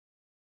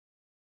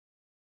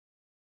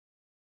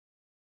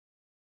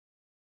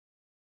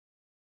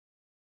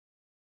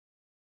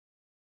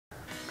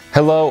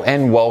Hello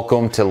and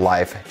welcome to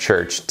Life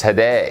Church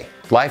Today.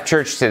 Life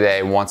Church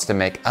Today wants to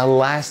make a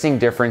lasting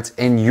difference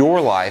in your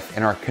life,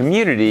 in our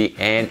community,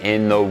 and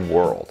in the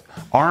world.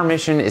 Our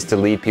mission is to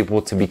lead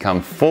people to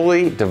become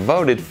fully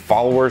devoted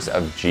followers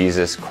of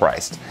Jesus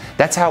Christ.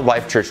 That's how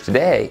Life Church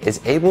Today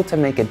is able to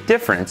make a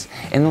difference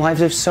in the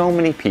lives of so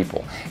many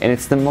people, and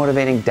it's the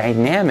motivating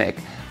dynamic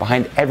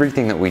behind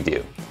everything that we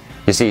do.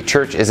 You see,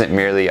 church isn't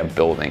merely a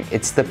building,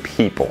 it's the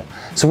people.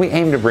 So we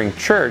aim to bring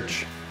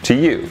church to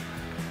you.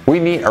 We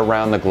meet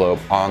around the globe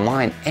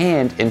online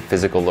and in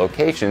physical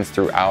locations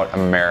throughout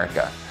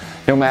America.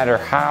 No matter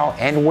how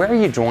and where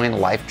you join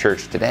Life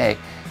Church Today,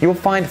 you will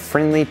find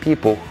friendly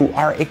people who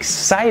are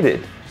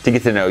excited to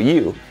get to know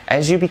you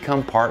as you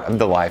become part of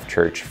the Life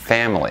Church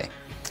family.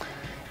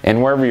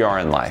 And wherever you are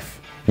in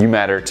life, you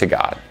matter to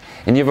God,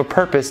 and you have a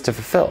purpose to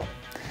fulfill.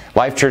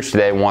 Life Church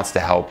Today wants to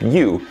help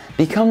you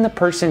become the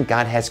person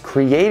God has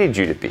created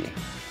you to be.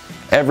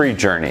 Every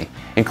journey,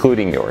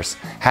 including yours,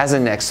 has a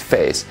next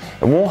phase,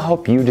 and we'll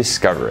help you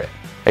discover it.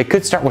 It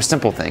could start with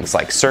simple things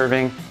like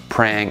serving,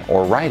 praying,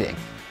 or writing,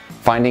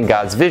 finding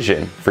God's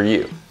vision for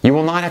you. You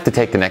will not have to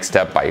take the next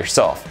step by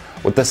yourself.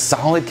 With a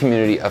solid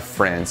community of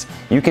friends,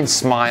 you can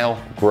smile,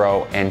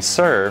 grow, and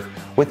serve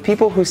with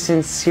people who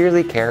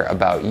sincerely care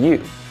about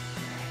you.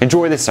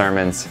 Enjoy the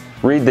sermons,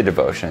 read the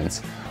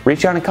devotions,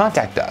 reach out and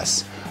contact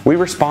us. We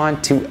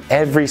respond to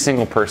every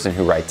single person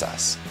who writes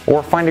us,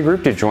 or find a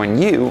group to join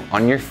you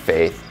on your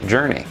faith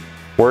journey.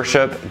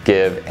 Worship,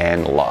 give,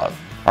 and love.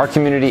 Our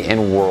community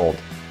and world.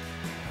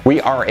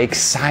 We are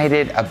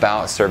excited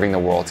about serving the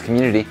world's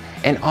community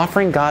and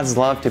offering God's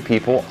love to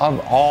people of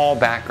all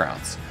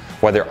backgrounds,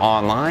 whether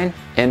online,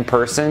 in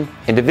person,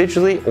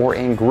 individually, or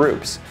in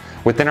groups,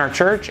 within our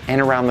church and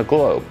around the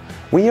globe.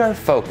 We are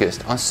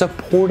focused on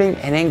supporting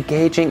and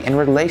engaging in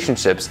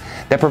relationships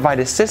that provide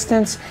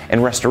assistance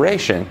and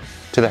restoration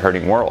to the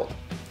hurting world.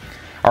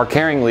 Our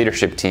caring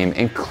leadership team,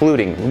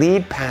 including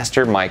lead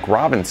pastor Mike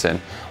Robinson,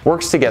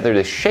 works together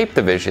to shape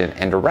the vision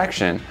and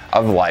direction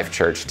of Life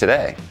Church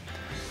Today.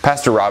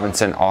 Pastor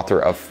Robinson, author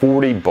of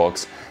 40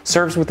 books,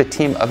 serves with a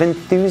team of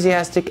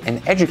enthusiastic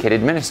and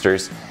educated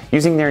ministers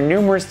using their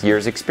numerous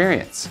years'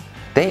 experience.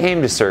 They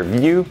aim to serve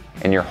you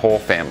and your whole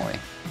family.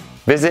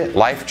 Visit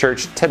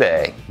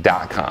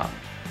lifechurchtoday.com.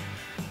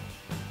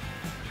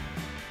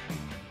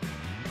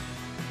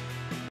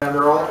 And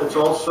it's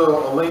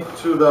also a link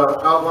to the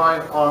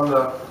outline on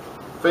the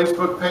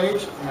Facebook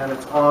page, and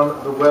it's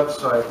on the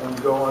website. When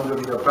you go under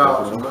the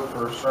About and look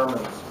for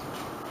sermons.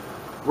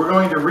 We're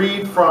going to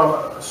read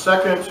from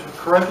 2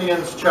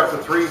 Corinthians chapter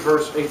 3,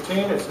 verse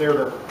 18. It's near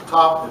the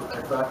top.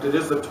 In fact, it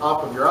is the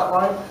top of your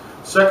outline.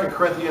 2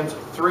 Corinthians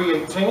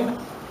 3:18.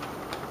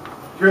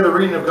 Hear the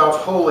reading of God's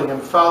holy,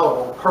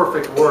 infallible,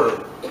 perfect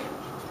word.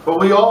 But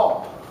we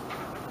all,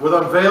 with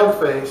unveiled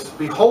face,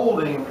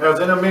 beholding as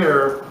in a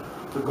mirror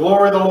the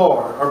glory of the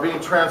Lord, are being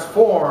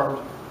transformed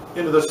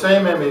into the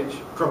same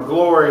image from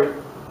glory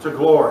to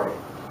glory.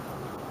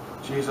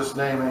 In Jesus'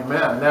 name,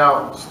 amen.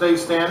 Now, stay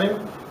standing,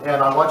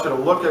 and I want you to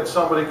look at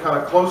somebody kind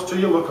of close to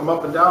you, look them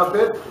up and down a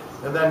bit,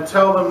 and then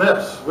tell them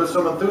this with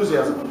some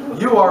enthusiasm.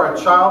 You are a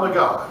child of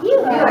God. You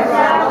are a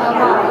child of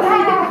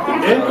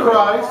God. In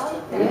Christ,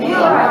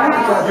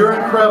 you're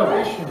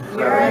incredible.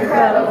 You're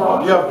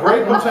incredible. You have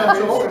great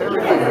potential.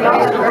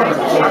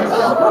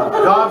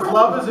 God's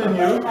love is in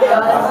you.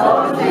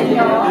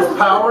 His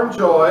power and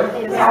joy.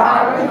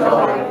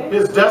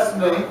 His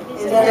destiny.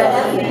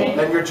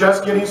 And you're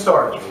just getting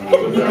started.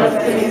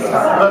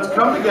 Let's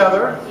come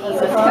together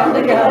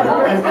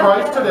in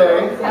Christ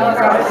today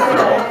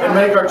and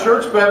make our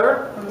church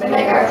better.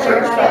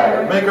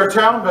 Make our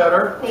town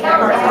better.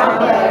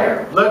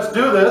 Let's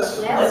do this.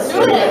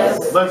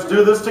 Let's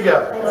do this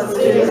together.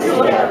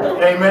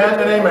 Amen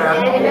and amen.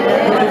 You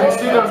can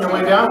see it on your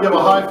way down. Give a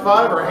high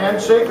five or a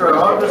handshake or a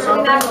hug or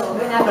something.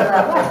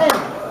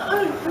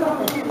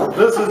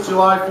 This is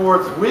July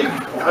 4th week.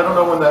 I don't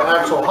know when the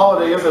actual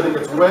holiday is. I think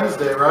it's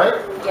Wednesday, right?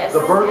 Yes. The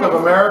birth of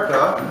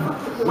America.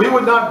 We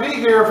would not be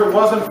here if it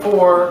wasn't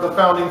for the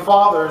founding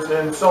fathers,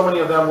 and so many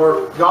of them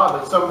were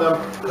godly. Some of them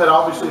had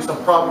obviously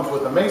some problems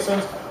with the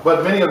Masons,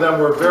 but many of them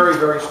were very,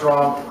 very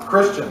strong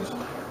Christians.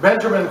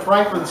 Benjamin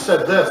Franklin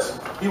said this.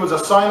 He was a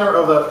signer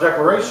of the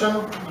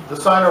Declaration, the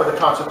signer of the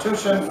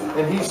Constitution,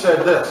 and he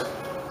said this.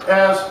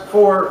 As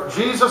for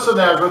Jesus of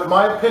Nazareth,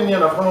 my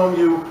opinion of whom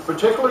you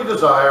particularly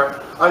desire,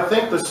 I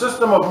think the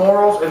system of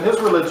morals and his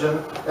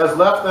religion, as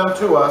left them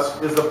to us,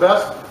 is the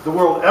best the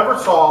world ever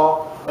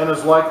saw and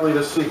is likely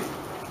to see.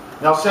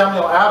 Now,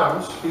 Samuel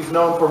Adams, he's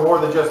known for more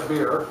than just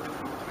beer.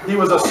 He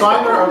was a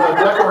signer of the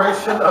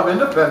Declaration of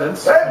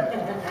Independence.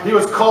 He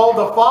was called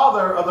the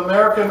father of the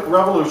American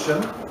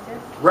Revolution,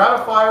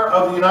 ratifier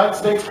of the United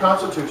States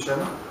Constitution.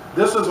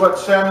 This is what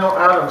Samuel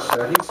Adams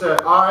said. He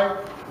said, I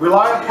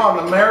rely upon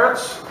the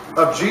merits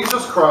of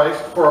Jesus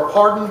Christ for a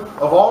pardon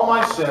of all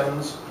my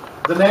sins.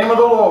 The name of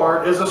the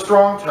Lord is a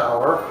strong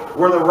tower,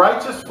 where the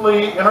righteous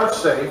flee and are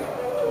safe.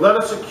 Let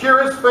us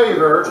secure his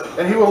favor,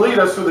 and he will lead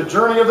us through the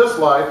journey of this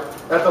life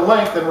at the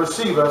length and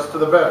receive us to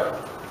the better.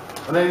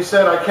 And then he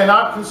said, I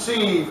cannot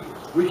conceive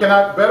we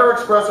cannot better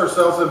express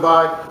ourselves than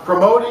by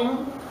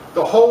promoting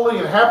the holy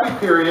and happy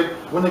period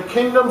when the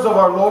kingdoms of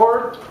our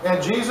Lord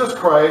and Jesus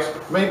Christ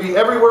may be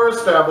everywhere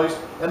established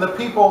and the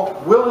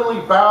people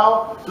willingly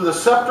bow to the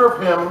scepter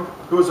of him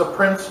who is a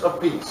Prince of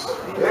Peace.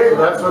 So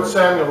that's what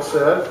Samuel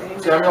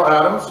said, Samuel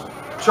Adams.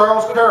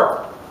 Charles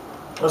Carroll,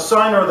 a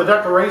signer of the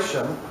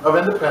Declaration of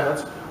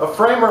Independence, a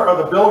framer of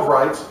the Bill of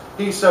Rights,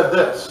 he said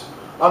this: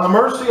 "On the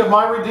mercy of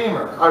my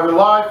Redeemer, I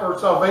rely for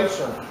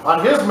salvation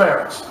on his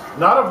merits,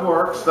 not of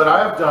works that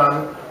I have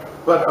done,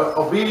 but of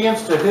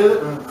obedience to his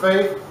and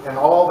faith, and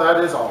all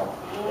that is all."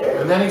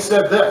 And then he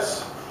said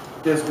this,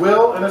 his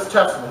will and his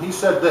testament. He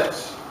said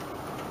this.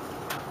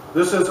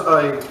 This is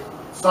a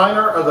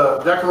signer of the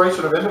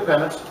Declaration of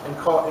Independence,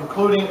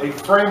 including a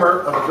framer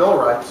of the Bill of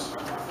Rights.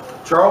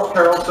 Charles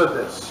Carroll said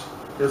this,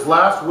 his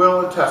last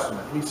will and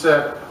testament. He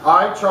said,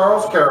 "I,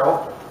 Charles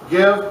Carroll,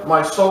 give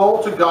my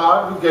soul to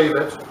God who gave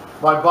it,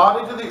 my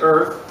body to the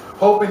earth,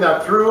 hoping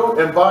that through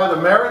and by the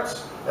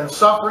merits and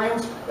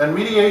sufferings and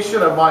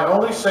mediation of my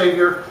only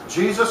Savior,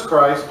 Jesus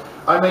Christ,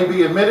 I may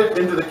be admitted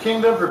into the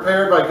kingdom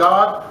prepared by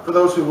God for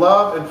those who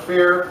love and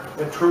fear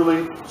and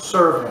truly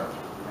serve him."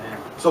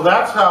 So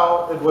that's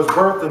how it was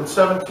birthed in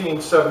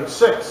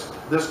 1776,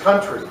 this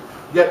country.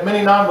 Yet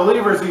many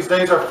non-believers these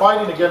days are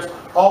fighting against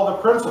all the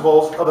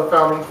principles of the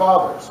Founding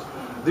Fathers.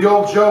 The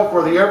old joke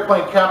where the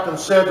airplane captain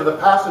said to the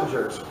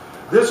passengers,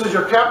 "This is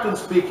your captain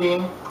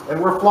speaking,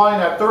 and we're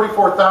flying at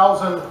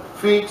 34,000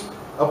 feet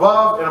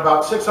above and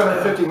about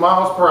 650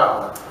 miles per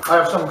hour. I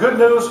have some good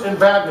news and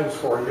bad news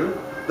for you.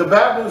 The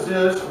bad news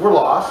is we're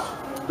lost.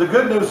 The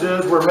good news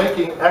is we're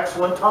making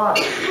excellent time."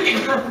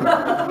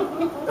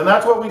 And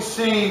that's what we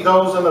see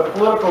those in the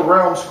political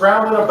realm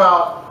scrambling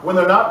about when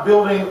they're not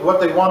building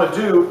what they want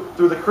to do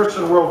through the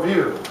Christian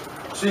worldview.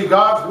 See,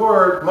 God's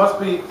word must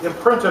be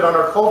imprinted on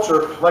our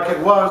culture like it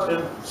was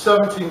in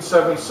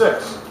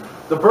 1776.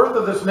 The birth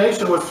of this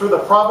nation was through the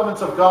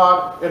providence of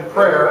God in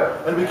prayer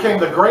and became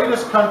the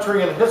greatest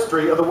country in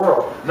history of the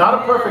world. Not a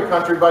perfect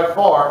country by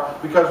far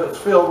because it's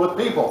filled with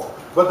people,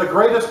 but the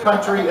greatest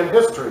country in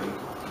history.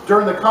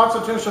 During the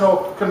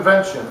Constitutional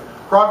Convention,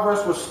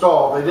 progress was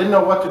stalled. They didn't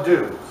know what to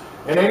do.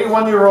 An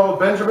 81-year-old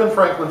Benjamin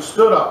Franklin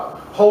stood up,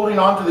 holding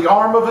onto the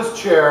arm of his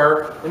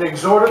chair, and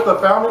exhorted the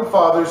Founding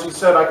Fathers. He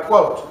said, I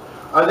quote,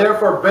 "I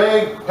therefore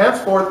beg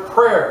henceforth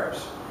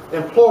prayers,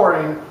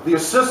 imploring the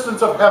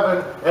assistance of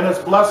heaven and its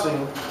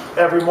blessing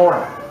every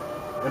morning."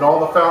 And all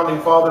the Founding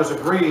Fathers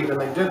agreed, and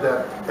they did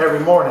that every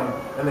morning,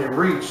 and they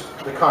reached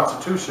the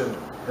Constitution,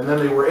 and then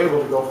they were able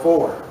to go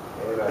forward.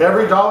 Amen.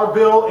 Every dollar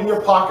bill in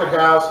your pocket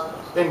has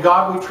 "In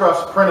God We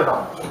Trust" printed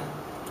on it.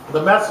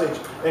 The message,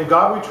 "In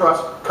God We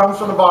Trust," comes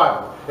from the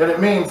Bible, and it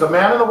means the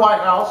man in the White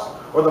House,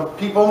 or the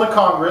people in the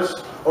Congress,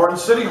 or in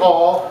City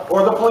Hall,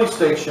 or the police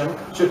station,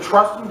 should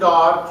trust in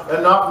God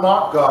and not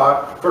mock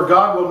God, for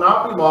God will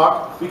not be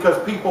mocked, because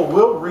people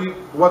will reap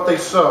what they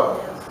sow.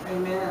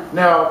 Amen.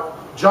 Now,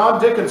 John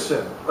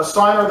Dickinson, a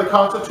signer of the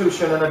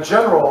Constitution and a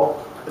general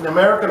in the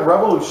American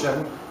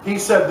Revolution, he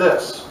said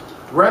this: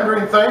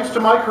 "Rendering thanks to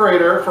my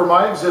Creator for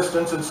my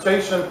existence and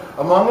station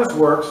among his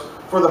works,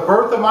 for the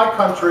birth of my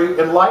country,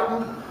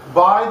 enlightened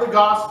by the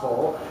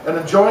gospel, and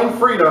enjoying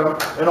freedom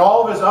and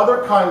all of his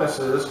other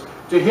kindnesses,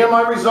 to him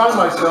I resign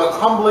myself,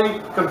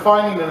 humbly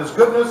confiding in his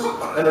goodness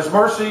and his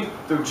mercy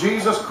through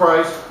Jesus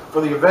Christ for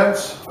the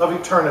events of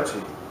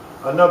eternity."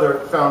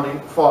 Another Founding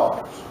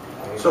Fathers.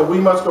 So we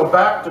must go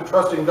back to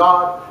trusting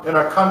God in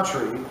our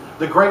country,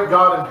 the great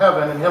God in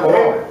heaven, and him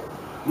alone.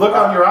 Look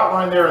on your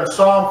outline there in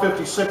Psalm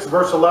 56,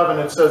 verse 11,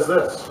 it says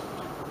this: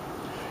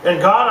 "In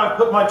God I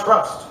put my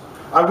trust.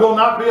 I will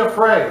not be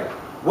afraid.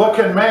 What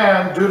can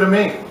man do to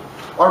me?"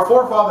 Our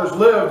forefathers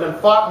lived and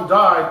fought and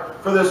died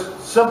for this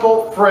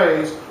simple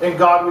phrase, "In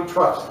God we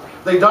trust."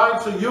 They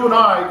died so you and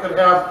I could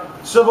have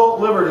civil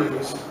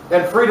liberties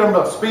and freedom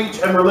of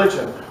speech and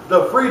religion.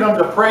 The freedom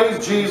to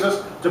praise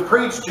Jesus, to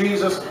preach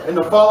Jesus, and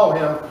to follow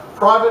him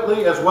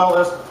privately as well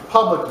as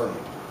publicly.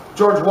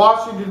 George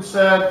Washington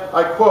said,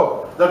 I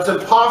quote, that "it's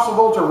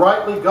impossible to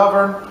rightly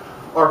govern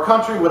our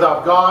country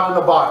without God and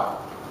the Bible."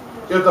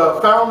 If the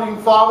Founding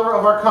Father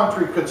of our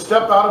country could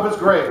step out of his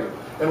grave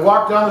and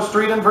walk down the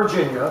street in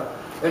Virginia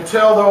and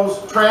tell those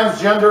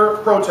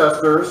transgender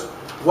protesters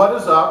what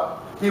is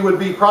up, he would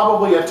be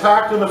probably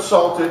attacked and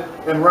assaulted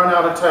and run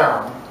out of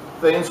town.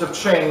 Things have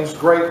changed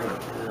greatly.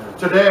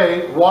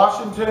 Today,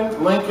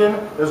 Washington, Lincoln,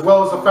 as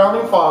well as the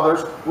Founding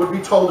Fathers would be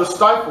told to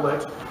stifle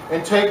it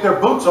and take their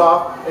boots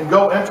off and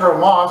go enter a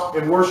mosque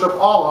and worship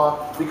Allah,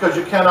 because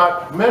you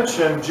cannot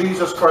mention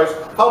Jesus Christ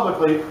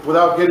publicly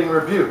without getting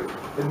rebuked.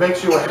 It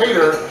makes you a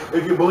hater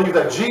if you believe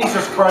that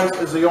Jesus Christ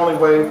is the only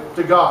way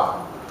to God.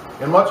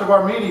 In much of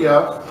our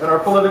media, in our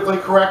politically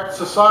correct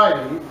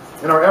society,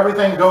 in our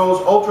everything goes,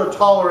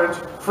 ultra-tolerant,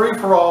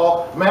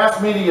 free-for-all, mass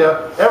media,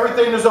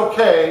 everything is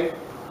okay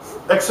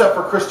except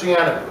for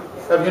Christianity.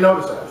 Have you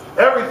noticed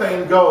that?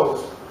 Everything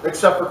goes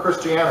except for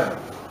Christianity.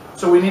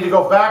 So we need to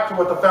go back to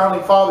what the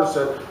Founding Fathers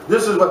said.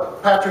 This is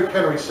what Patrick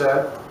Henry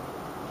said.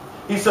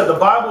 He said, "The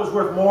Bible is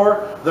worth more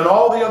than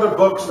all the other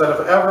books that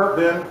have ever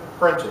been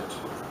printed."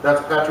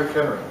 That's Patrick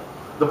Henry.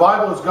 The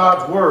Bible is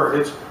God's word.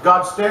 It's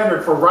God's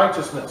standard for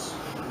righteousness.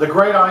 The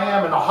great I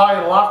am and the high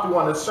and lofty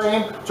one is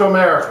saying to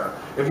America,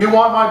 if you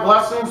want my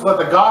blessings, let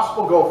the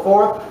gospel go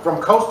forth from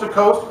coast to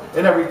coast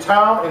in every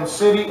town and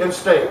city and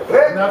state.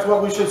 And that's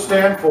what we should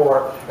stand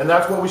for, and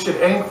that's what we should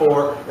aim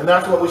for, and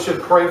that's what we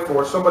should pray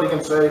for. Somebody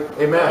can say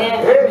amen.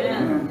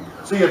 Amen.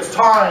 See, it's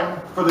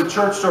time for the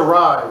church to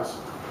rise.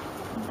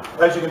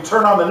 As you can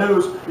turn on the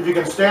news, if you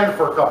can stand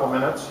for a couple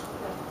minutes,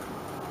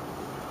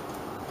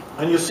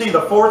 and you see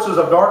the forces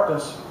of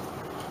darkness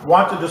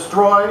want to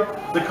destroy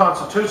the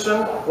Constitution,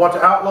 want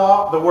to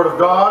outlaw the Word of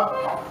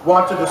God,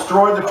 want to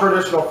destroy the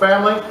traditional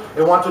family,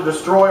 and want to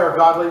destroy our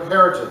godly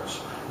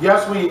heritage.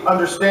 Yes, we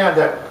understand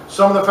that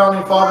some of the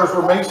founding fathers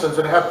were Masons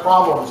and had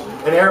problems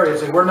in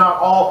areas, and we're not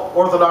all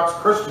Orthodox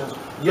Christians.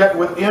 Yet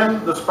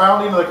within the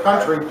founding of the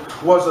country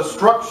was a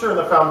structure and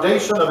the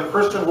foundation of the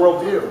Christian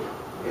worldview.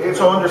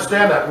 So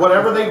understand that.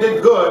 Whatever they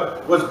did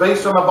good was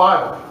based on the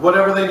Bible.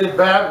 Whatever they did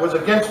bad was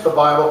against the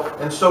Bible,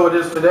 and so it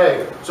is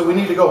today. So we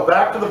need to go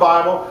back to the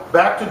Bible,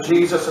 back to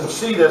Jesus, and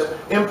see this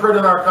imprint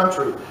in our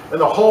country. And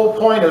the whole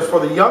point is for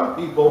the young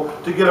people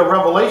to get a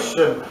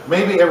revelation,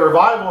 maybe a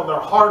revival in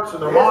their hearts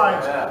and their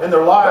minds and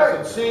their lives,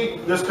 and see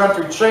this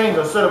country change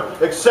instead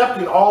of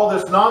accepting all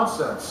this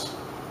nonsense.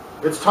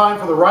 It's time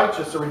for the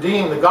righteous, the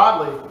redeemed, the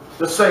godly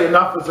to say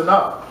enough is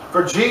enough.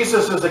 For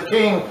Jesus is the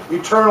King,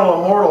 eternal,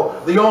 immortal,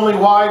 the only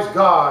wise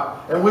God.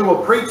 And we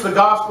will preach the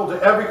gospel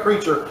to every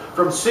creature,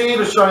 from sea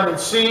to shining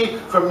sea,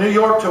 from New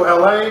York to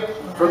LA,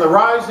 from the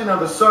rising of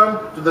the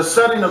sun to the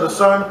setting of the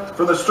sun,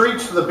 from the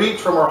streets to the beach,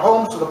 from our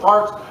homes to the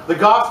parks. The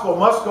gospel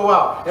must go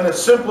out. And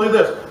it's simply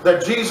this,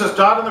 that Jesus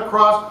died on the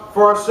cross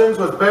for our sins,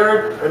 was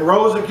buried, and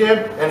rose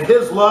again. And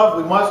His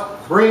love we must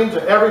bring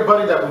to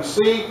everybody that we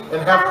see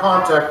and have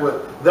contact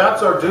with.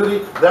 That's our duty,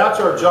 that's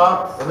our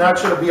job, and that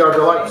should be our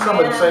delight.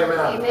 Somebody say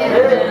amen.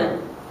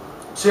 Amen.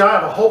 See, I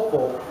have a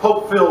hopeful,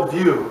 hope-filled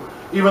view.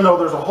 Even though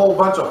there's a whole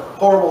bunch of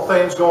horrible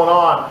things going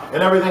on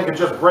and everything could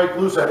just break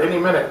loose at any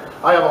minute,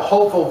 I have a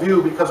hopeful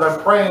view because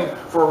I'm praying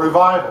for a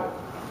revival.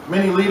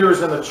 Many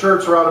leaders in the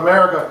church throughout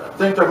America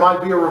think there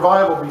might be a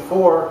revival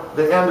before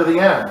the end of the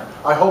end.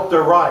 I hope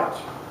they're right.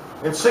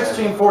 In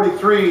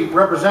 1643,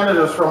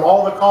 representatives from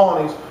all the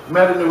colonies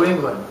met in New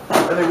England,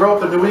 and they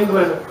wrote the New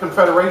England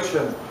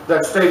Confederation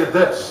that stated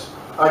this,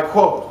 I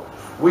quote,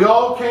 "We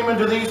all came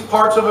into these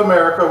parts of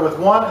America with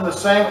one and the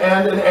same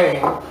end and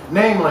aim,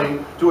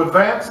 namely, to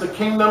advance the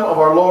kingdom of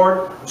our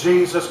Lord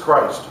Jesus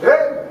Christ."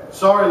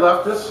 Sorry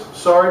leftists,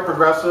 sorry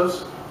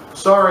progressives,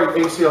 sorry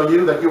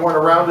ACLU that you weren't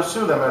around to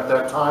sue them at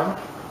that time,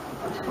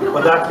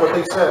 but that's what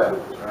they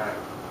said.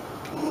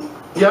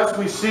 Yes,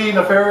 we see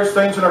nefarious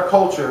things in our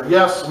culture.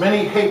 Yes,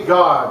 many hate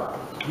God.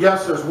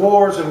 Yes, there's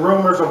wars and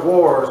rumors of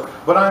wars,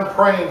 but I'm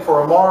praying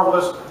for a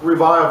marvelous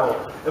revival.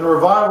 And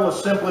revival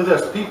is simply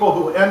this, people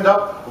who end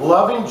up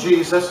loving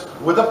Jesus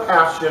with a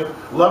passion,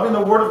 loving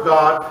the Word of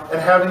God, and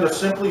having to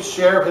simply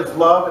share His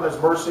love and His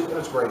mercy and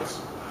His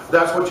grace.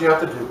 That's what you have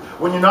to do.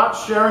 When you're not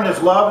sharing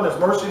His love and His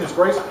mercy and His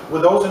grace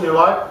with those in your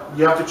life,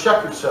 you have to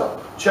check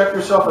yourself. Check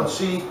yourself and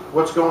see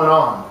what's going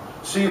on.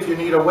 See if you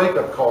need a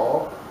wake-up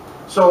call.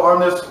 So on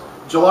this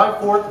July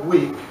 4th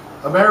week,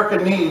 America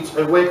needs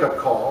a wake-up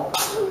call.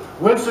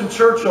 Winston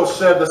Churchill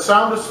said the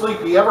soundest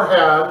sleep he ever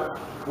had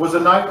was the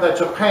night that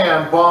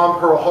Japan bombed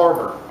Pearl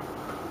Harbor.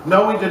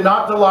 No, he did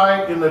not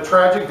delight in the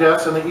tragic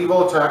deaths and the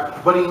evil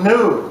attack, but he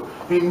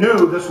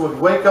knew this would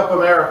wake up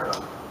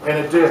America, and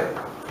it did.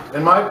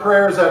 And my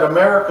prayer is that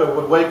America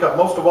would wake up,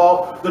 most of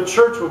all, the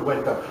church would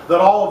wake up,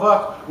 that all of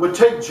us would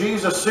take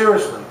Jesus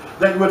seriously,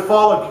 that you would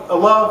fall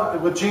in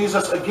love with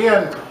Jesus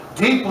again,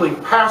 deeply,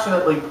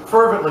 passionately,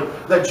 fervently,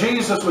 that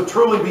Jesus would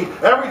truly be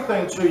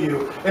everything to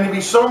you, and He'd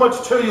be so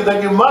much to you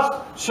that you must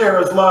share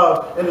His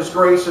love and His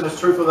grace and His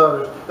truth with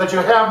others, that you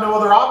have no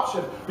other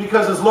option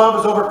because His love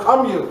has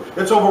overcome you,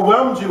 it's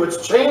overwhelmed you,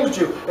 it's changed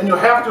you, and you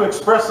have to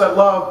express that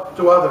love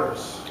to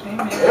others.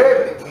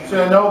 Amen.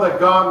 So I know that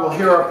God will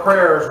hear our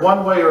prayers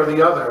one way or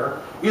the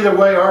other. Either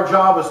way, our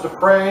job is to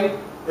pray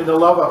and to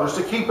love others,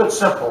 to keep it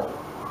simple.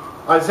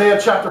 Isaiah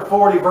chapter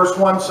 40 verse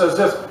 1 says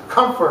this,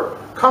 "Comfort,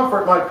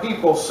 comfort my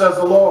people, says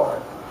the Lord."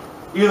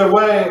 Either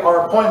way,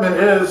 our appointment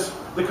is,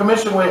 the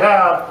commission we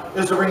have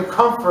is to bring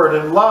comfort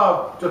and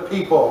love to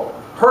people,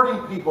 hurting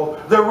people.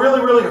 They're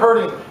really, really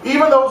hurting.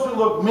 Even those who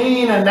look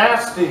mean and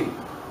nasty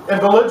and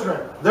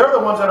belligerent, they're the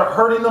ones that are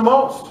hurting the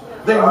most.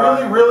 They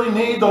really, really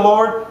need the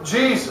Lord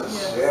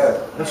Jesus. Yes.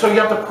 And so you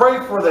have to pray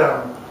for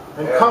them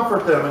and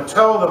comfort them and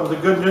tell them the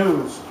good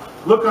news.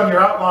 Look on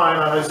your outline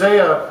on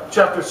Isaiah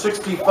chapter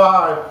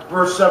 65,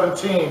 verse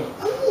 17.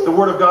 The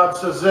Word of God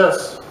says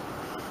this,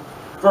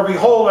 "For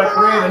behold, I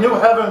create a new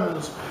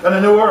heavens and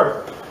a new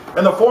earth,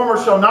 and the former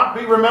shall not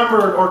be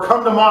remembered or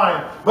come to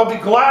mind, but be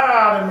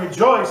glad and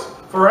rejoice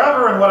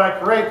forever in what I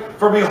create.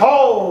 For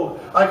behold,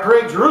 I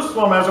create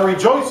Jerusalem as a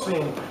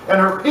rejoicing,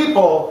 and her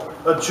people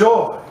a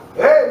joy."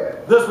 Amen.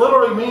 This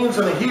literally means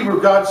in the Hebrew,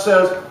 God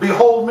says,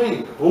 behold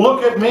me,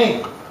 look at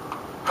me.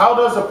 How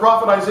does the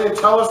prophet Isaiah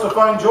tell us to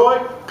find joy?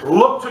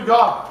 Look to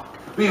God.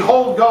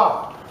 Behold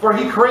God. For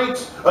He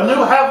creates a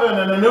new heaven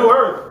and a new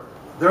earth.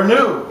 They're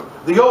new.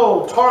 The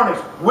old,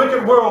 tarnished,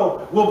 wicked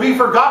world will be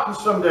forgotten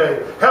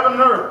someday. Heaven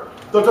and earth,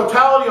 the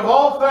totality of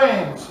all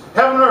things,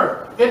 heaven and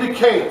earth,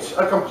 indicates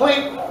a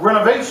complete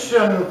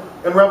renovation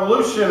and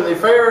revolution in the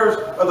affairs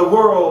of the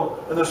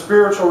world and the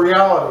spiritual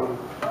reality.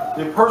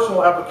 The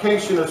personal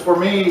application is for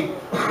me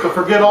to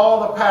forget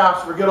all the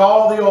past, forget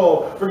all the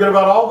old, forget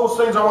about all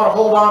those things I want to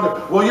hold on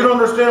to. Well, you don't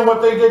understand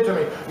what they did to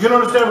me. You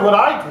don't understand what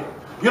I did.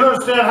 You don't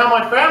understand how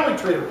my family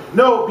treated me.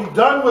 No, be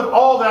done with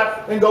all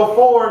that and go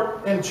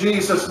forward in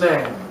Jesus'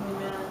 name.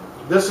 Amen.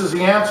 This is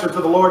the answer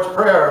to the Lord's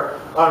Prayer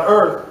on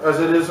earth as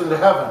it is in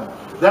heaven.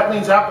 That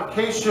means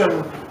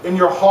application in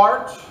your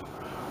heart,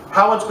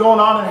 how it's going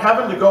on in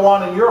heaven to go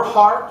on in your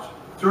heart,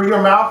 through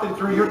your mouth and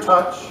through your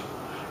touch,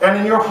 and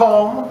in your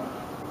home,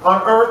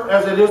 on earth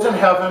as it is in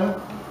heaven,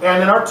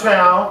 and in our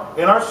town,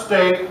 in our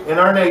state, in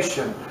our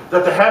nation.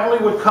 That the heavenly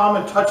would come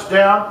and touch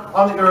down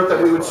on the earth,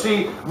 that we would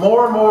see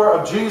more and more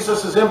of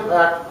Jesus'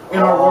 impact in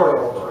our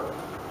world.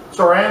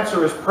 So our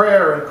answer is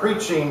prayer and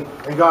preaching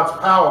and God's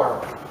power.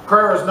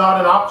 Prayer is not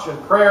an option.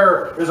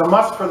 Prayer is a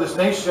must for this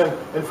nation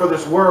and for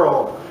this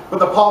world. But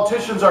the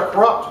politicians are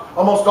corrupt.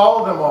 Almost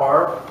all of them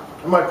are.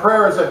 And my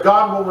prayer is that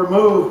God will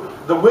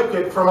remove the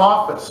wicked from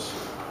office.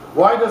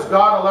 Why does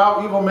God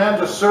allow evil men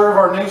to serve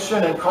our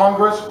nation in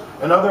Congress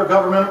and other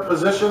government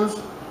positions?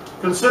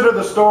 Consider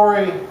the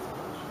story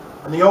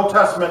in the Old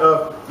Testament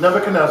of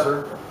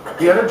Nebuchadnezzar.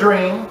 He had a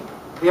dream,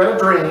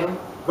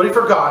 but he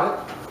forgot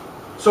it.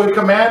 So he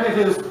commanded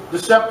his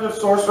deceptive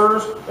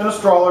sorcerers and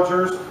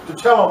astrologers to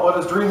tell him what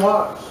his dream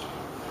was.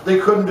 They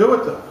couldn't do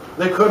it though.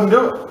 They couldn't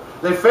do it.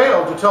 They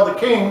failed to tell the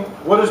king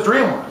what his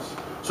dream was.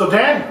 So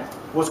Daniel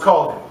was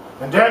called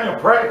in. And Daniel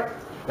prayed.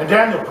 And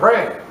Daniel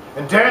prayed.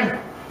 And Daniel,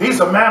 he's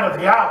a man of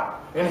the hour.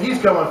 And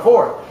he's coming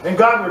forth. And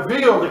God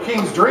revealed the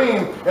king's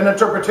dream and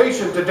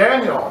interpretation to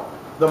Daniel.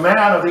 The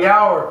man of the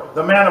hour,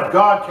 the man of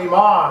God came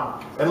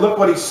on. And look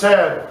what he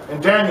said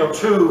in Daniel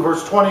 2,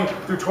 verse 20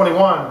 through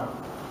 21.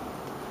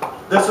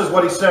 This is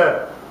what he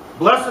said.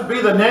 Blessed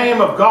be the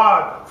name of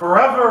God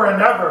forever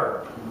and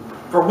ever.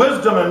 For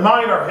wisdom and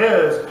might are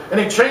his. And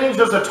he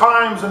changes the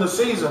times and the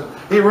season.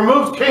 He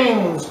removes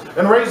kings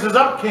and raises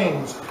up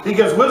kings. He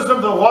gives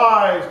wisdom to the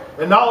wise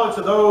and knowledge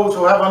to those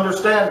who have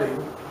understanding.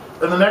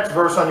 And the next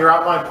verse on your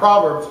outline,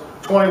 Proverbs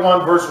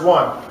 21, verse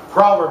 1.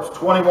 Proverbs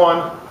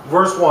 21,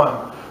 verse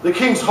 1. The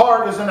king's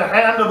heart is in the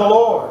hand of the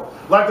Lord.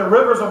 Like the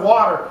rivers of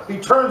water, he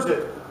turns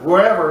it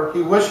wherever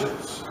he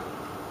wishes.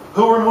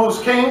 Who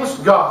removes kings?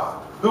 God.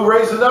 Who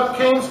raises up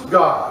kings?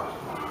 God.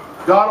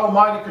 God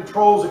Almighty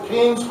controls the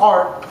king's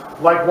heart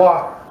like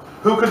water.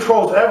 Who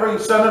controls every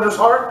senator's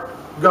heart?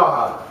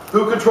 God.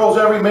 Who controls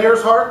every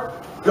mayor's heart?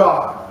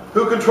 God.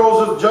 Who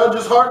controls the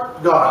judge's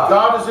heart? God.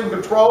 God is in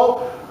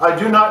control. I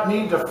do not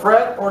need to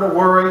fret or to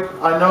worry.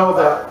 I know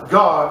that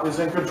God is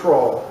in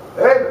control.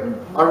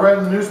 I read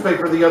in the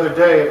newspaper the other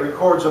day, it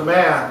records a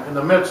man in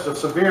the midst of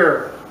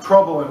severe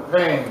trouble and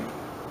pain.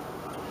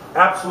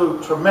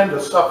 Absolute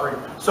tremendous suffering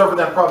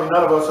that probably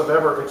none of us have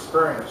ever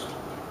experienced.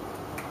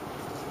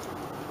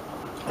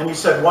 And he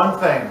said one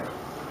thing.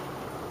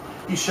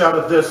 He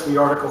shouted this, the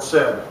article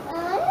said.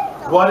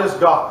 What is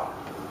God?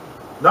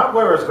 Not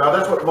where is God,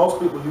 that's what most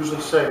people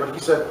usually say, but he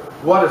said,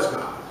 what is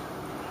God?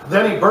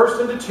 Then he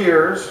burst into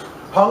tears,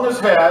 hung his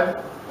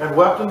head, and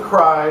wept and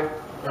cried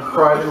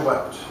and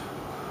wept.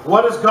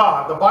 What is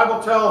God? The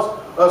Bible tells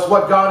us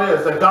what God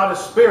is, that God is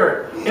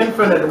spirit,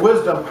 infinite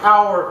wisdom,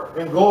 power,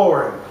 and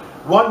glory.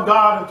 One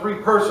God in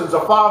three persons,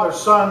 the Father,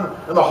 Son,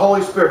 and the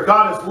Holy Spirit.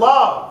 God is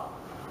love,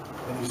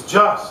 and he's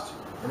just,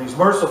 and he's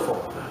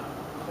merciful.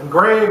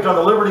 Engraved on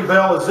the Liberty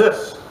Bell is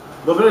this,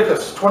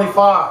 Leviticus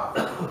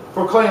 25.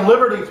 Proclaim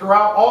liberty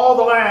throughout all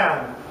the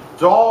land,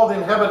 to all the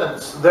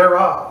inhabitants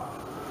thereof.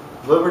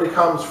 Liberty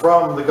comes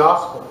from the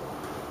gospel.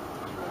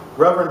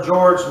 Reverend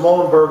George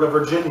Muhlenberg of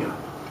Virginia,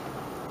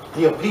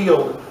 he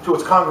appealed to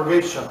his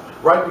congregation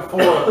right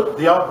before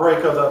the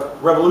outbreak of the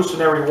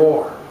Revolutionary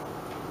War.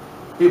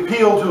 He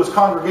appealed to his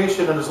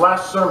congregation in his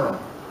last sermon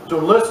to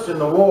enlist in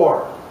the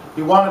war.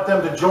 He wanted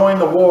them to join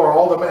the war,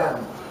 all the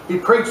men. He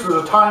preached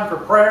there's a time for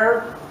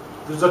prayer,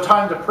 there's a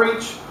time to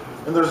preach,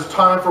 and there's a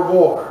time for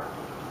war.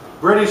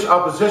 British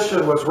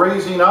opposition was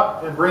raising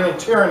up and bringing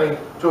tyranny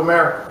to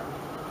America.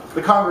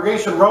 The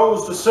congregation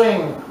rose to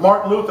sing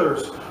Martin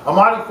Luther's "A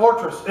Mighty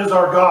Fortress is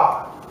Our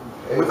God."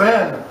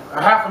 Within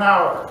a half an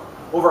hour,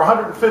 over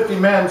 150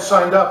 men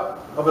signed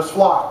up of his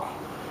flock.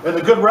 And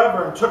the good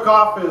reverend took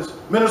off his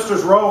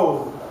minister's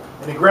robe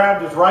and he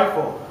grabbed his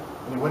rifle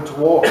and he went to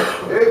war.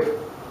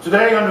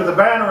 Today, under the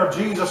banner of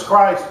Jesus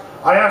Christ,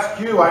 I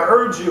ask you, I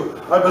urge you,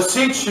 I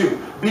beseech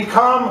you,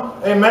 become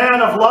a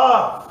man of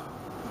love.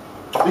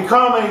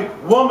 Become a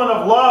woman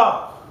of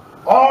love,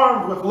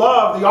 armed with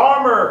love, the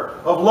armor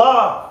of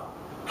love.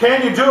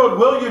 Can you do it?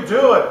 Will you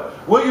do it?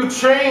 Will you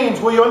change?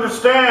 Will you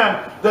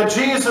understand that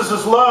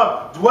Jesus'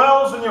 love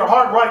dwells in your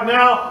heart right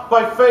now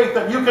by faith,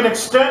 that you can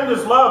extend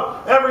His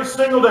love every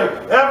single day?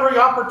 Every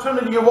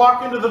opportunity you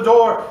walk into the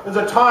door is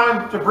a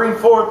time to bring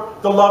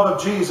forth the love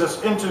of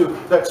Jesus into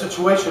that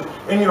situation.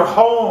 In your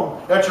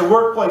home, at your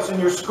workplace, in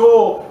your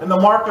school, in the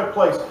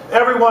marketplace.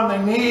 Everyone, they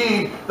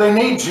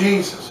need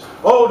Jesus.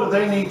 Oh, do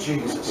they need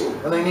Jesus?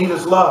 And they need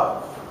His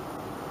love.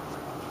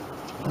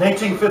 In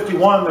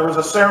 1851, there was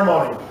a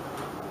ceremony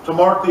to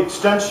mark the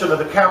extension of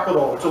the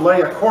Capitol, to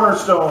lay a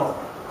cornerstone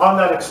on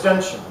that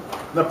extension.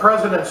 And the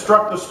President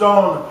struck the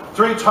stone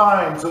 3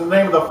 times in the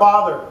name of the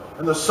Father,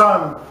 and the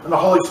Son, and the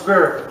Holy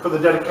Spirit for the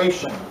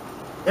dedication.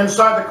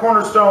 Inside the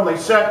cornerstone, they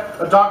set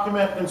a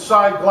document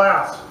inside a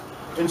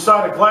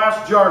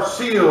glass jar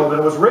sealed,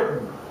 and it was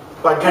written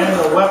by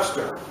Daniel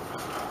Webster.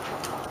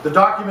 The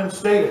document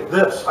stated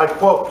this, I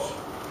quote,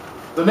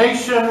 "The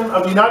nation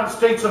of the United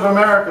States of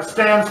America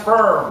stands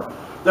firm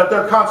that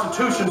their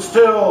Constitution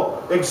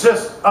still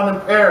exists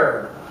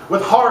unimpaired.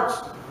 With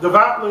hearts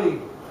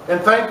devoutly and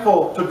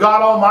thankful to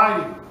God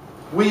Almighty,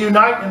 we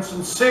unite in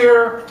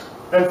sincere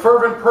and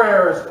fervent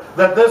prayers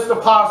that this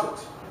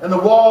deposit and the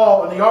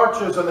wall and the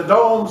arches and the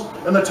domes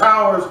and the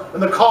towers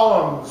and the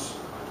columns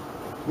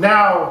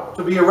now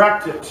to be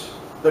erected,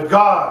 that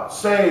God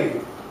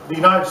save the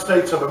United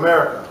States of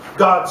America."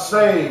 God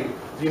save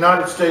the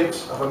United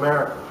States of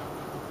America.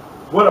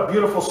 What a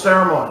beautiful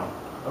ceremony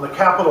on the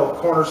Capitol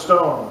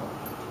cornerstone.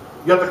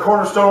 Yet the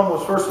cornerstone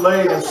was first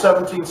laid in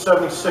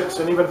 1776,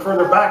 and even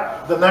further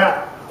back than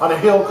that, on a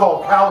hill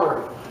called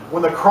Calvary,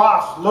 when the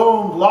cross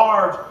loomed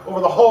large over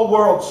the whole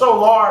world, so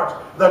large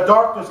that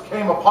darkness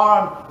came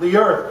upon the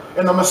earth,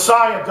 and the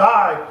Messiah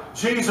died.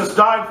 Jesus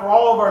died for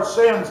all of our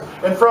sins,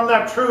 and from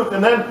that truth,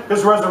 and then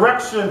His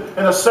resurrection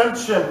and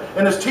ascension,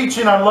 and His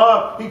teaching on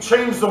love, He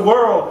changed the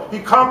world. He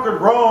conquered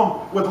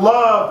Rome with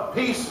love,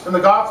 peace, and the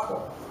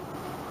gospel.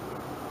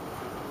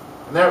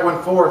 And that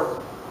went forth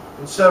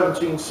in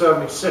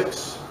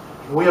 1776.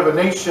 And we have a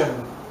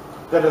nation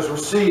that has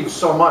received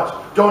so much.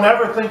 Don't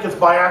ever think it's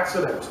by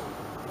accident.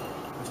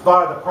 It's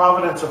by the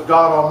providence of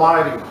God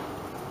Almighty.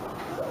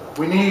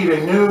 We need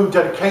a new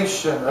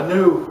dedication, a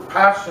new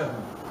passion.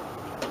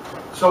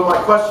 So my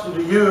question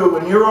to you,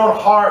 in your own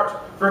heart,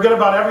 forget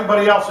about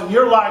everybody else in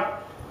your life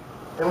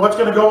and what's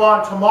going to go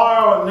on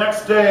tomorrow and the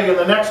next day and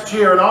the next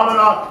year and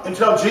on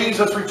until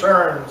Jesus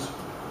returns.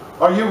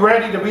 Are you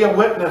ready to be a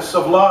witness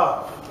of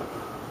love?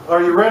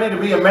 Are you ready to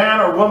be a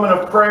man or woman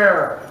of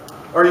prayer?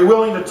 Are you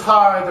willing to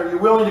tithe? Are you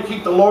willing to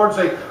keep the Lord's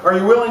Day? Are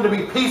you willing to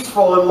be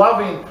peaceful and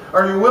loving?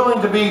 Are you willing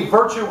to be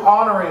virtue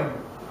honoring?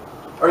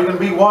 Are you going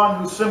to be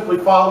one who simply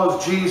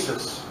follows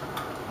Jesus?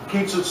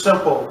 Keeps it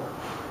simple,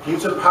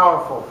 keeps it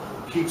powerful,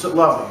 keeps it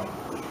loving?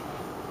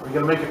 Are you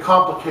going to make it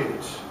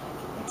complicated,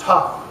 and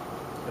tough,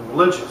 and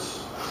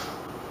religious?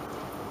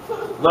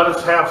 Let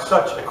us have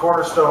such a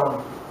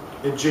cornerstone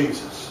in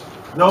Jesus.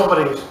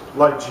 Nobody's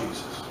like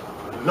Jesus.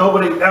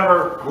 Nobody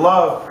ever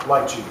loved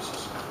like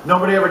Jesus.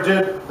 Nobody ever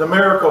did the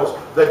miracles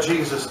that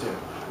Jesus did.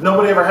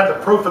 Nobody ever had the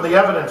proof and the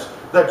evidence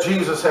that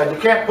Jesus had.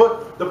 You can't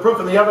put the proof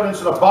and the evidence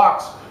in a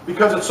box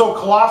because it's so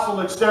colossal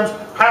it extends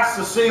past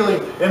the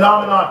ceiling and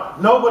on and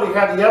on. Nobody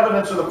had the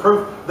evidence or the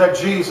proof that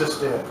Jesus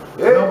did.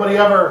 Nobody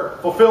ever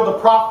fulfilled the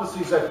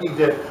prophecies that He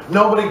did.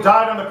 Nobody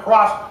died on the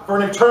cross for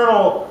an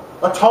eternal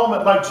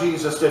atonement like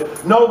Jesus did.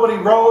 Nobody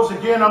rose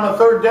again on the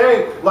 3rd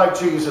day like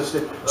Jesus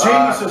did.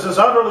 Jesus is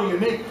utterly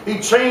unique. He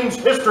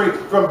changed history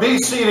from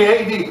BC to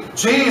AD.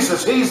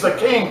 Jesus, He's the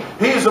King.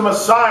 He's the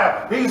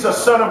Messiah. He's the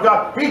Son of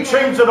God. He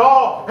changed it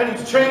all, and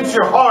He's changed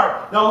your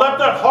heart. Now let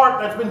that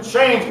heart that's been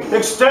changed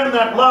extend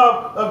that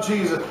love of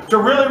Jesus to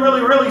really,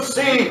 really, really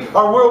see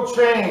our world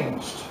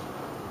changed.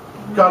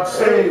 God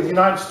save the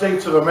United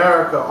States of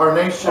America, our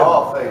nation.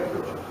 Oh, thank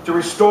you. To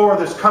restore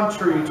this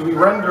country, to be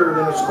rendered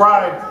and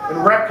ascribed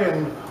and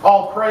reckoned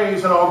all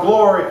praise and all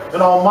glory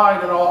and all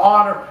might and all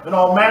honor and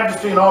all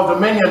majesty and all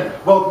dominion,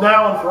 both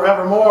now and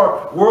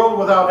forevermore, world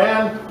without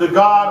end, to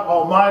God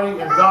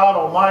Almighty and God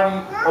Almighty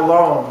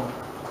alone.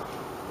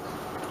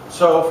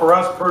 So for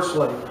us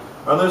personally,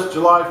 on this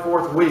July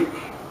 4th week,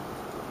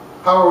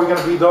 how are we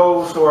going to be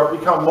those who are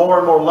become more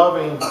and more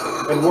loving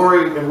and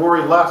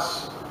worry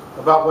less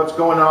about what's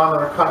going on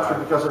in our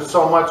country, because there's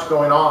so much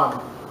going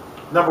on?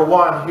 Number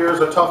one, here's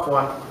a tough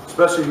one,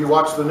 especially if you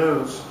watch the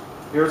news.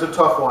 Here's a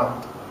tough one,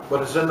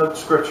 but it's in the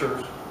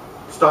scriptures.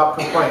 Stop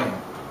complaining.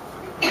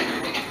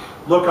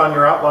 Look on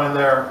your outline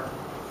there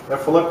at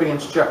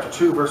Philippians chapter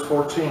 2, verse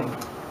 14.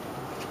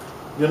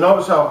 You'll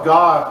notice how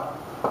God,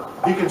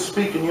 He can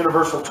speak in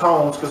universal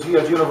tones because He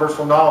has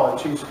universal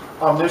knowledge. He's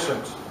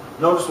omniscient.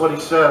 Notice what He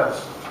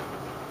says.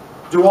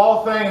 Do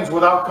all things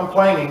without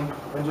complaining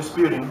and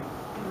disputing.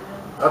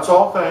 That's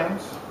all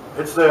things.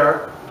 It's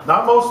there.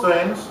 Not most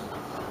things.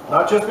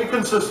 Not just be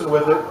consistent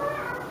with it,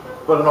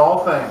 but in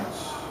all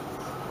things.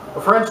 A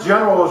French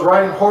general was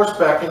riding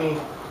horseback and he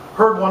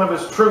heard one of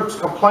his troops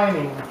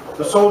complaining.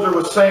 The soldier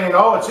was saying,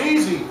 "Oh, it's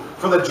easy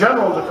for the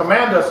general to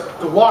command us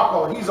to walk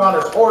while he's on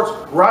his horse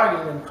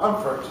riding in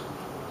comfort."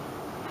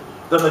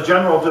 Then the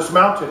general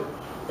dismounted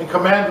and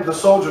commanded the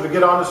soldier to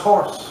get on his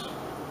horse.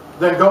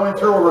 Then going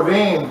through a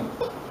ravine,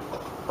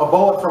 a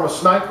bullet from a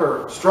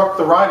sniper struck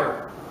the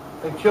rider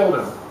and killed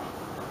him.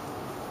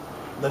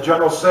 The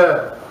general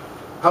said,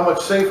 how much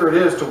safer it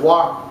is to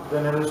walk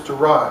than it is to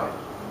ride.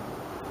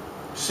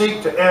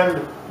 Seek to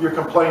end your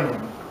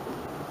complaining.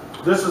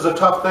 This is a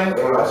tough thing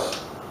for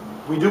us.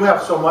 We do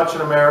have so much in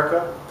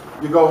America.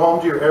 You go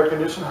home to your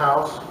air-conditioned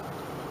house.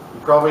 You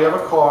probably have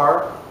a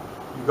car.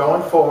 You're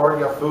going forward.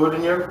 You have food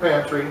in your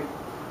pantry.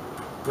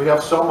 We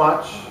have so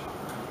much.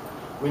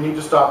 We need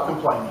to stop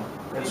complaining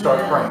and start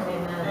praying.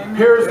 Amen.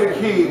 Here's the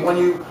key.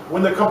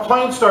 When the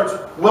complaint starts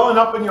welling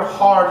up in your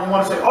heart, and you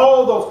want to say,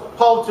 oh, those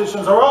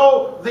politicians, or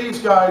oh,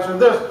 these guys, or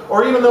this,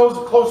 or even those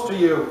close to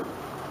you,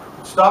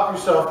 stop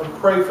yourself and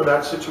pray for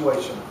that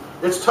situation.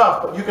 It's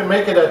tough, but you can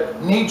make it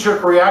a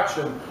knee-jerk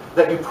reaction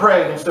that you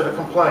pray instead of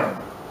complain.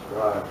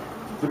 Right.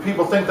 Do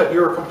people think that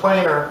you're a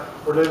complainer,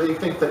 or do they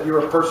think that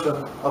you're a person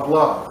of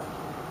love?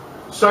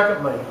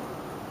 Secondly,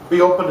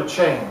 be open to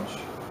change.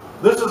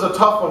 This is a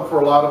tough one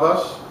for a lot of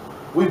us.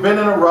 We've been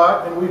in a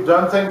rut and we've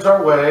done things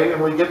our way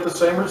and we get the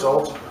same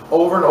results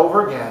over and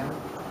over again.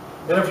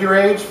 And if you're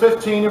age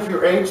 15, if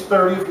you're age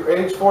 30, if you're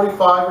age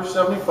 45 or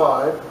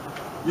 75,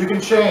 you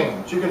can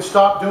change. You can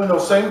stop doing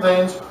those same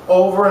things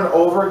over and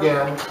over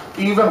again,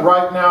 even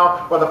right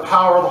now by the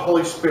power of the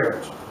Holy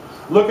Spirit.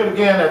 Look at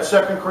again at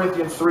 2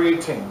 Corinthians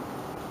 3:18.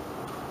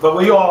 But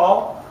we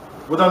all,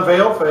 with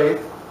unveiled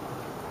faith,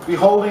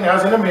 beholding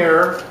as in a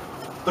mirror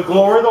the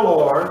glory of the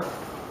Lord,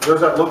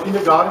 there's that looking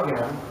to God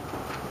again,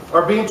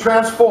 are being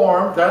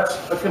transformed,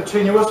 that's a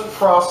continuous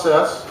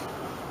process,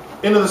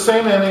 into the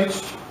same image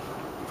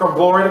from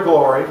glory to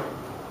glory.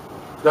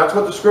 That's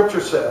what the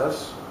scripture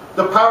says.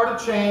 The power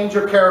to change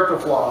your character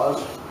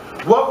flaws.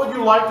 What would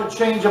you like to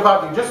change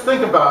about you? Just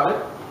think about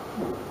it.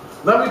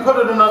 Let me put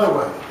it another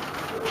way.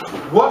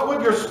 What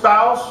would your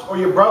spouse or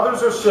your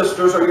brothers or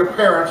sisters or your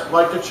parents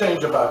like to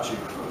change about you?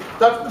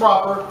 That's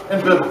proper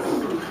and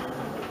biblical.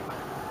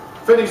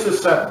 Finish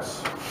this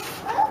sentence.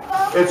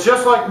 It's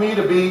just like me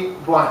to be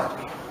blank.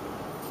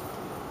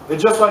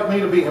 It's just like me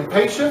to be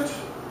impatient.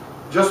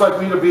 Just like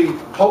me to be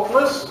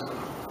hopeless.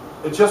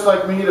 It's just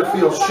like me to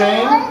feel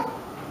shame.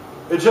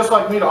 It's just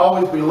like me to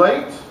always be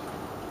late.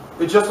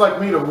 It's just like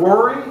me to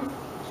worry.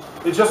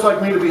 It's just like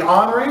me to be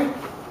ornery.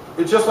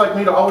 It's just like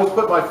me to always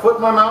put my foot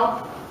in my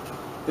mouth.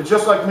 It's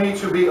just like me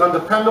to be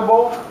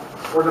undependable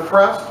or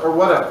depressed or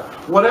whatever.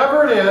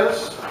 Whatever it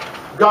is,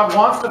 God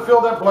wants to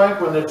fill that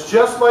blank when it's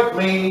just like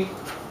me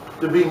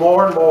to be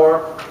more and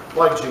more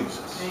like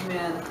Jesus.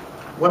 Amen.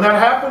 When that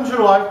happens in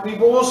your life,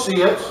 people will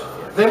see it.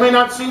 They may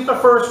not see it the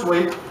first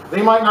week.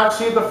 They might not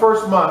see it the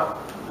first month.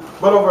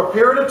 But over a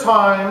period of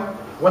time,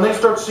 when they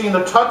start seeing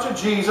the touch of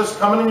Jesus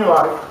coming in your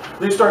life,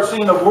 they start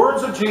seeing the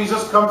words of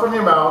Jesus come from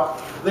your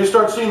mouth, they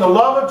start seeing the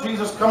love of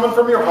Jesus coming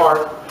from your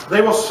heart,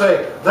 they will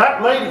say,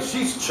 that lady,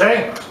 she's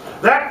changed.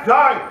 That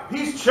guy,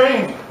 he's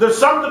changed. There's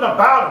something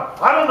about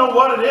him. I don't know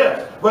what it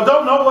is, but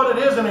they'll know what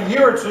it is in a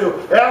year or two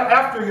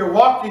after you're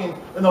walking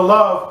in the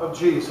love of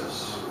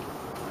Jesus.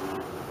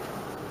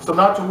 So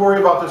not to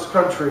worry about this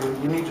country,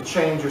 you need to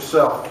change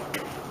yourself.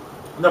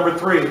 Number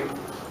 3,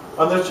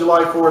 on this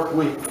July 4th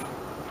week,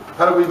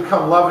 how do we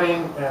become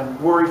loving and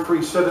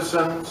worry-free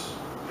citizens?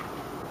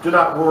 Do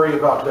not worry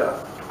about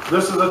death.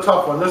 This is a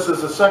tough one. This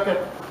is the second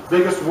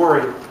biggest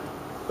worry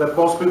that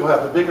most people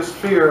have. The biggest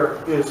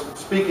fear is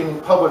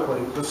speaking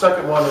publicly. The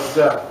second one is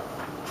death.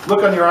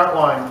 Look on your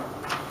outline,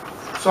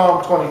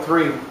 Psalm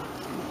 23.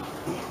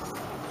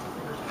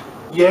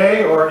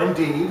 Yea, or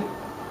indeed,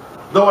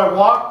 though I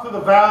walk through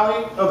the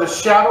valley of the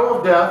shadow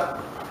of death,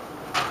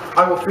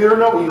 I will fear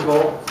no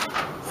evil,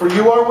 for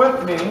you are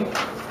with me.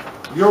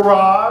 Your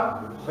rod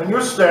and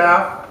your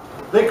staff,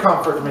 they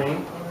comfort me.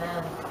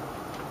 Amen.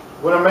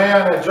 When a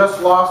man had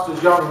just lost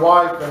his young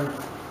wife and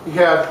he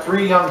had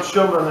 3 young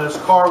children in his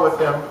car with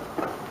him,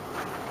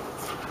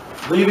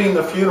 leaving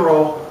the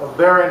funeral of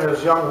burying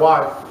his young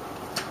wife,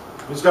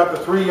 he's got the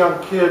 3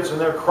 young kids and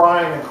they're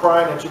crying and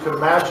crying, as you can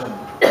imagine.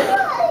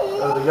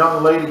 The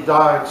young lady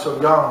died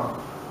so young.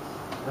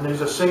 And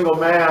he's a single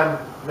man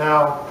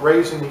now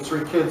raising these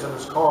 3 kids in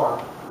his car.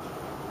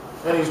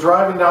 And he's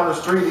driving down the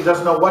street. He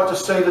doesn't know what to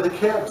say to the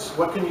kids.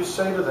 What can you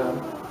say to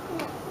them?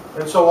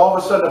 And so all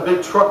of a sudden a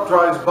big truck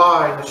drives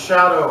by and the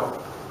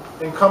shadow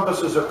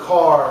encompasses a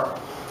car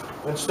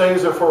and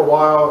stays there for a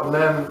while, and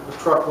then the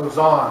truck moves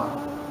on.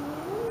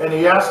 And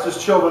he asked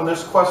his children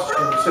this question.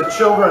 He said,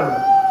 children,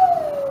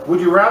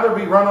 would you rather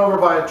be run over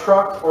by a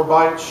truck or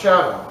by its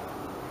shadow?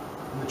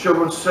 And the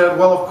children said,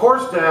 well, of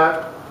course,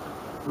 Dad,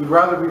 we'd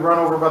rather be run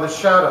over by the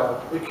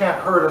shadow. It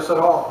can't hurt us at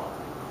all.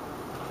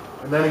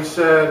 And then he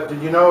said,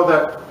 did you know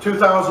that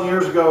 2,000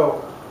 years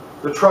ago,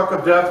 the truck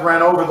of death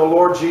ran over the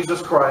Lord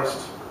Jesus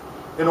Christ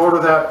in order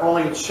that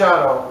only its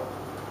shadow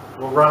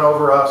will run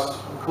over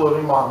us,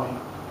 including Mommy.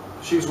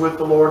 She's with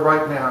the Lord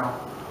right now.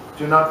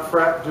 Do not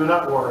fret, do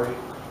not worry.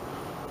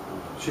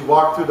 She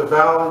walked through the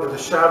valley of the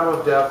shadow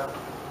of death,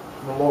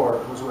 and the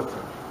Lord was with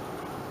her.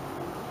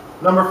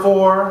 Number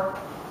 4,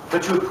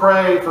 that you would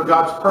pray for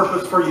God's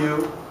purpose for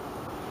you,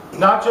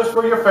 not just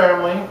for your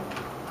family,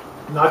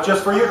 not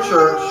just for your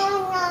church,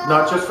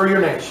 not just for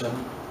your nation,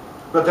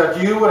 but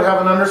that you would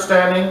have an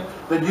understanding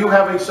that you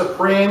have a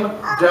supreme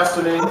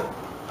destiny,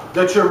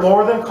 that you're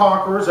more than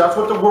conquerors. That's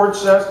what the Word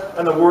says,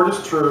 and the Word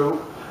is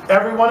true.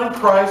 Everyone in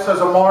Christ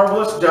has a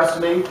marvelous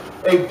destiny,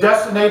 a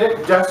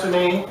destinated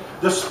destiny.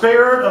 The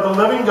Spirit of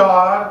the living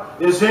God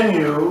is in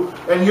you,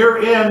 and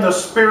you're in the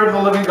Spirit of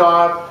the living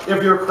God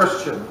if you're a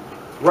Christian.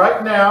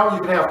 Right now,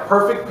 you can have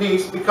perfect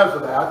peace because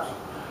of that.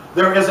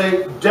 There is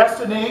a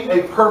destiny,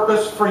 a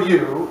purpose for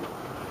you,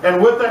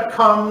 and with that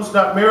comes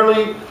not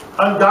merely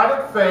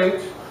unguided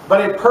fate,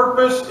 but a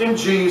purpose in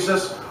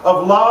Jesus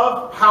of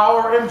love,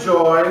 power, and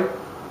joy,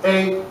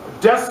 a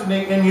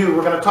destiny in you.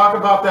 We're going to talk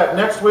about that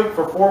next week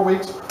for 4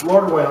 weeks,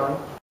 Lord willing.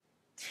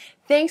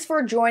 Thanks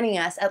for joining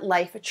us at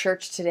Life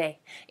Church today.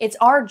 It's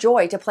our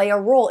joy to play a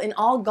role in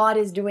all God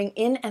is doing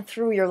in and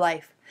through your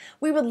life.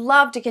 We would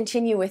love to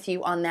continue with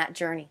you on that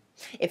journey.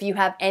 If you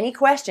have any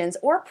questions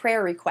or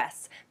prayer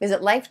requests,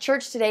 visit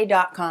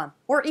lifechurchtoday.com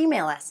or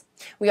email us.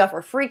 We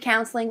offer free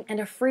counseling and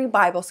a free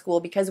Bible school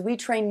because we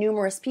train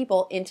numerous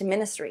people into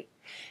ministry.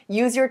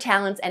 Use your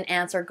talents and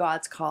answer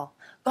God's call.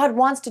 God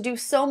wants to do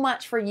so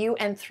much for you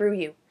and through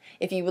you.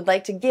 If you would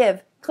like to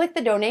give, click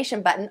the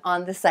donation button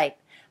on the site.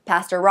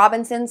 Pastor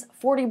Robinson's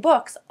 40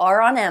 books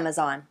are on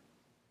Amazon.